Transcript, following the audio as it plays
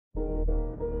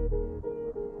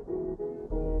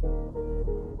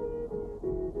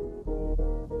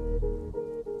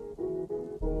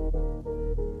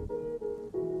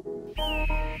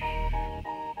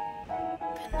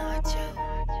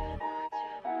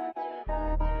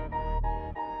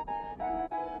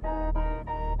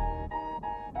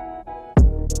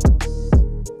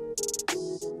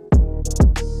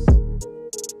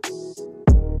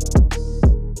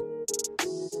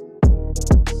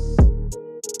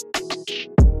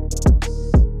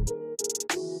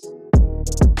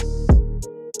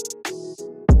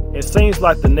It seems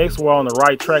like the Knicks were on the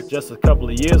right track just a couple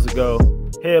of years ago,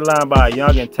 headlined by a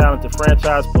young and talented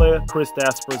franchise player,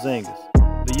 Kristaps Porzingis,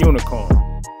 the unicorn.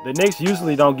 The Knicks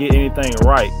usually don't get anything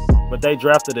right, but they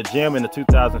drafted a gem in the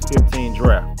 2015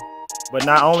 draft. But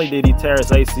not only did he tear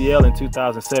his ACL in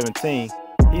 2017,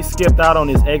 he skipped out on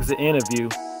his exit interview,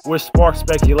 which sparked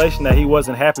speculation that he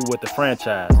wasn't happy with the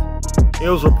franchise. It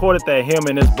was reported that him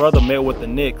and his brother met with the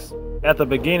Knicks at the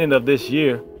beginning of this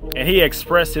year, and he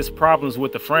expressed his problems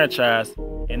with the franchise,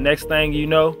 and next thing you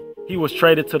know, he was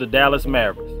traded to the Dallas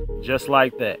Mavericks, just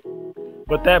like that.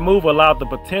 But that move allowed the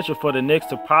potential for the Knicks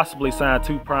to possibly sign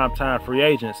 2 primetime free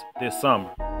agents this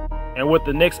summer. And with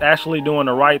the Knicks actually doing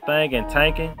the right thing and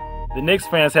tanking, the Knicks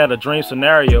fans had a dream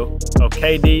scenario of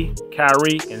KD,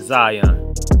 Kyrie, and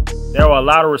Zion. There were a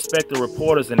lot of respected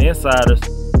reporters and insiders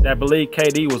that believed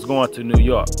KD was going to New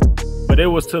York, but it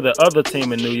was to the other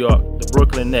team in New York, the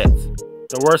Brooklyn Nets.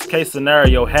 The worst case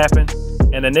scenario happened,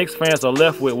 and the Knicks fans are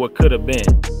left with what could have been.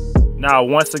 Now,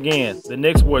 once again, the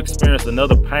Knicks will experience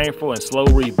another painful and slow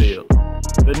rebuild.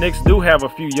 The Knicks do have a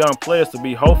few young players to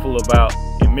be hopeful about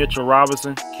in Mitchell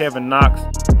Robinson, Kevin Knox,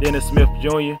 Dennis Smith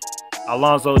Jr.,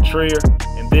 Alonzo Trier,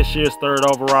 and this year's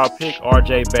 3rd overall pick,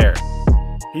 RJ Barrett.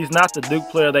 He's not the Duke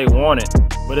player they wanted,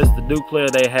 but it's the Duke player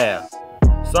they have.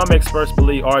 Some experts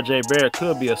believe RJ Barrett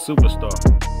could be a superstar.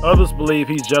 Others believe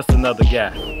he's just another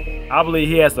guy. I believe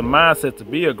he has the mindset to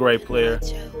be a great player,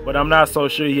 but I'm not so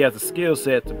sure he has the skill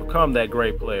set to become that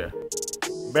great player.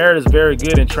 Barrett is very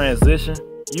good in transition,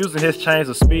 using his change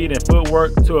of speed and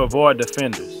footwork to avoid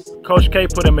defenders. Coach K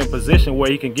put him in position where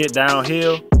he can get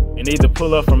downhill and either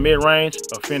pull up from mid-range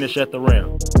or finish at the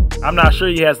rim. I'm not sure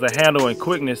he has the handle and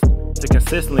quickness to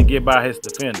consistently get by his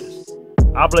defenders.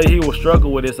 I believe he will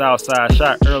struggle with his outside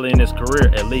shot early in his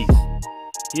career at least.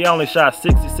 He only shot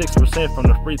 66% from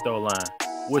the free throw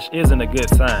line, which isn't a good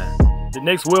sign. The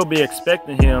Knicks will be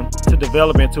expecting him to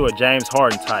develop into a James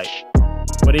Harden type,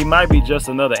 but he might be just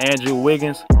another Andrew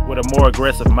Wiggins with a more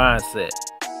aggressive mindset.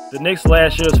 The Knicks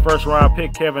last year's 1st round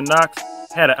pick, Kevin Knox,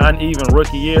 had an uneven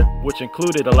rookie year, which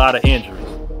included a lot of injuries.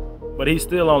 But he's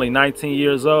still only 19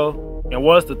 years old and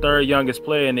was the 3rd youngest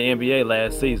player in the NBA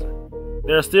last season.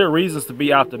 There are still reasons to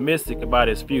be optimistic about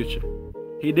his future.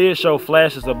 He did show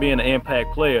flashes of being an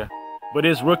impact player, but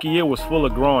his rookie year was full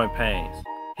of growing pains.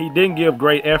 He didn't give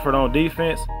great effort on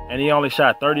defense, and he only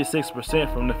shot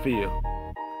 36% from the field.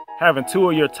 Having 2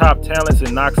 of your top talents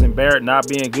in Knox and Barrett not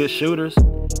being good shooters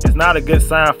is not a good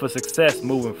sign for success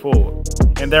moving forward.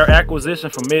 And their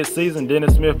acquisition from mid-season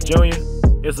Dennis Smith Jr.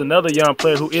 is another young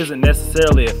player who isn't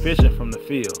necessarily efficient from the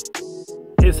field.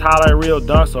 His highlight reel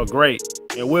dunks are great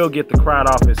and will get the crowd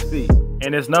off his feet,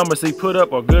 and his numbers he put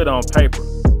up are good on paper,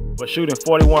 but shooting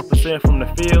 41% from the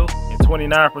field and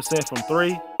 29% from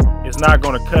 3 is not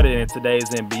going to cut it in today's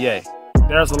NBA.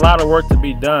 There's a lot of work to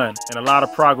be done and a lot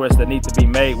of progress that needs to be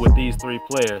made with these 3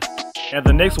 players, and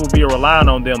the Knicks will be relying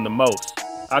on them the most.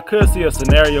 I could see a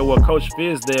scenario where Coach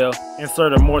Fizdale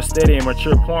insert a more steady and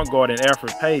mature point guard in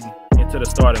Alfred Payton into the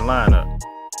starting lineup.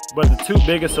 But the 2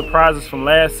 biggest surprises from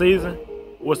last season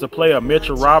was the play of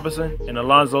Mitchell Robinson and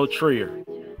Alonzo Trier.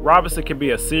 Robinson can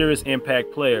be a serious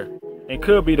impact player and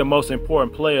could be the most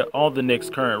important player on the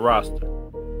Knicks' current roster.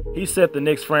 He set the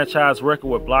Knicks franchise record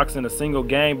with blocks in a single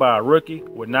game by a rookie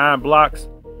with 9 blocks,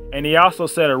 and he also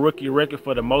set a rookie record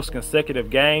for the most consecutive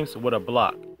games with a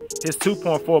block. His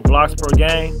 2.4 blocks per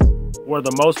game were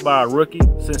the most by a rookie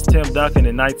since Tim Duncan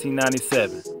in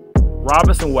 1997.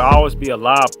 Robinson will always be a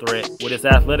lob threat with his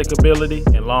athletic ability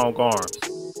and long arms.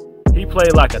 He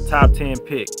played like a top 10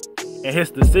 pick, and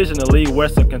his decision to leave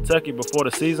Western Kentucky before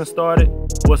the season started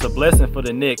was a blessing for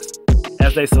the Knicks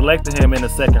as they selected him in the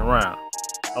 2nd round.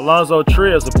 Alonzo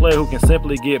Trier is a player who can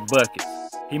simply get buckets.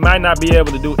 He might not be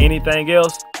able to do anything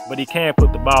else, but he can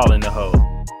put the ball in the hole.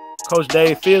 Coach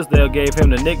Dave Fizdale gave him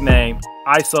the nickname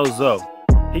ISO Zoe.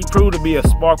 He proved to be a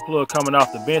spark plug coming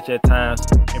off the bench at times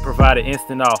and provided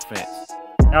instant offense.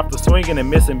 After swinging and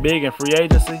missing big in free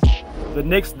agency, the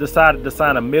Knicks decided to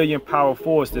sign $1 million power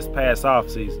forwards this past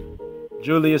offseason.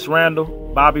 Julius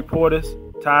Randle, Bobby Portis,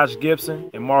 Taj Gibson,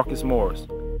 and Marcus Morris.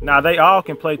 Now they all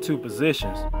can play two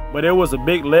positions, but it was a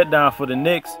big letdown for the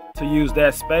Knicks to use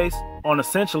that space on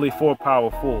essentially 4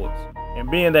 power forwards. And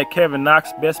being that Kevin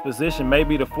Knox's best position may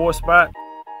be the 4 spot,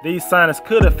 these signings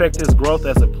could affect his growth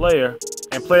as a player,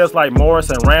 and players like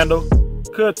Morris and Randle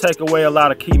could take away a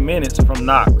lot of key minutes from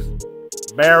Knox.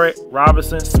 Barrett,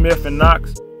 Robinson, Smith, and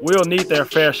Knox will need their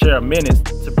fair share of minutes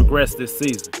to progress this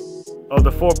season. Of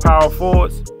the 4 power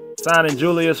forwards, signing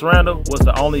Julius Randle was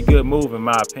the only good move in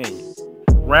my opinion.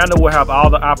 Randle will have all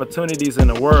the opportunities in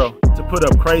the world to put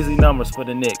up crazy numbers for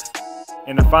the Knicks.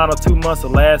 In the final 2 months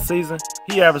of last season,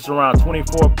 he averaged around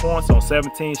 24 points on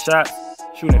 17 shots,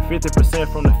 shooting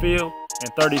 50% from the field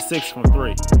and 36 from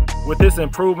 3. With this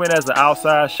improvement as an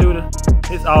outside shooter,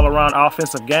 his all-around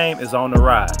offensive game is on the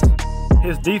rise.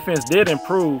 His defense did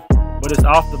improve, but his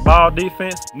off-the-ball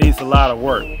defense needs a lot of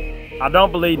work. I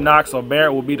don't believe Knox or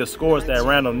Barrett will be the scorers that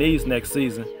Randle needs next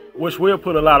season, which will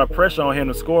put a lot of pressure on him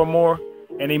to score more,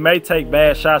 and he may take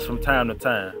bad shots from time to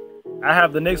time. I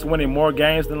have the Knicks winning more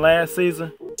games than last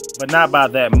season, but not by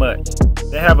that much.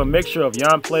 They have a mixture of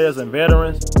young players and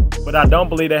veterans, but I don't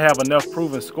believe they have enough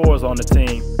proven scorers on the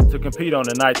team to compete on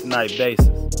a night-to-night basis.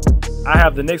 I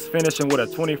have the Knicks finishing with a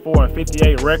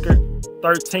 24-58 record,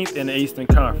 13th in the Eastern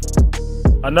Conference.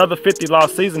 Another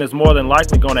 50-loss season is more than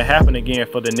likely going to happen again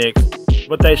for the Knicks,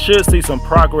 but they should see some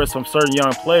progress from certain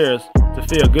young players to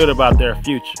feel good about their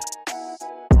future.